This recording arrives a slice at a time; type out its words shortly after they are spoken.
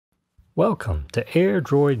Welcome to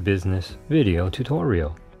AirDroid Business video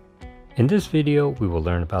tutorial. In this video, we will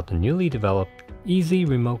learn about the newly developed Easy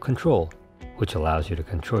Remote Control, which allows you to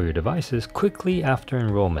control your devices quickly after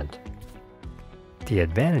enrollment. The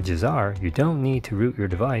advantages are you don't need to root your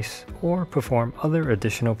device or perform other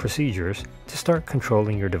additional procedures to start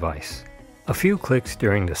controlling your device. A few clicks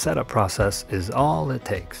during the setup process is all it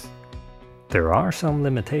takes. There are some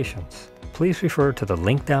limitations. Please refer to the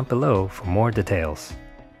link down below for more details.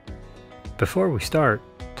 Before we start,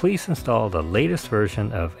 please install the latest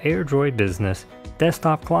version of AirDroid Business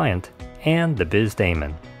Desktop Client and the Biz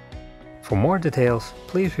Daemon. For more details,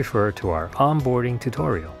 please refer to our onboarding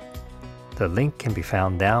tutorial. The link can be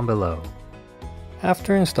found down below.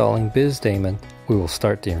 After installing Biz Daemon, we will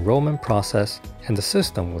start the enrollment process and the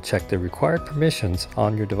system will check the required permissions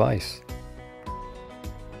on your device.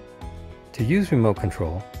 To use remote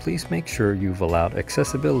control, please make sure you've allowed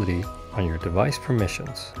accessibility on your device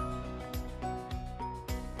permissions.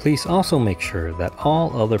 Please also make sure that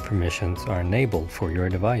all other permissions are enabled for your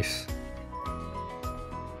device.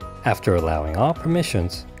 After allowing all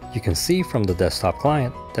permissions, you can see from the desktop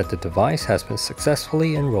client that the device has been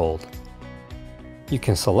successfully enrolled. You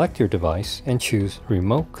can select your device and choose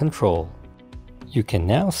Remote Control. You can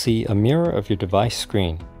now see a mirror of your device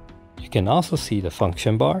screen. You can also see the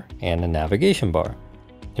function bar and the navigation bar.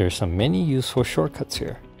 There are some many useful shortcuts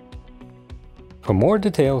here. For more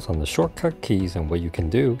details on the shortcut keys and what you can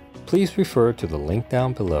do, please refer to the link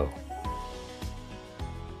down below.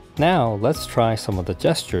 Now let's try some of the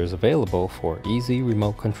gestures available for Easy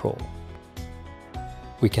Remote Control.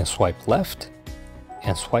 We can swipe left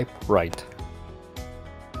and swipe right.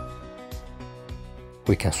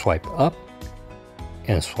 We can swipe up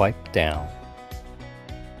and swipe down.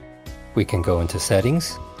 We can go into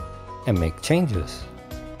settings and make changes.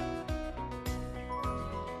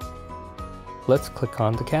 Let's click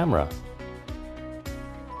on the camera.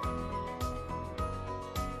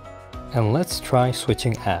 And let's try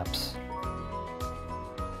switching apps.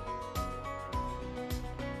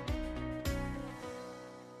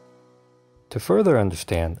 To further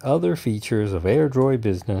understand other features of AirDroid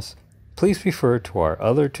Business, please refer to our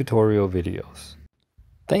other tutorial videos.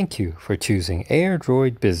 Thank you for choosing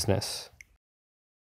AirDroid Business.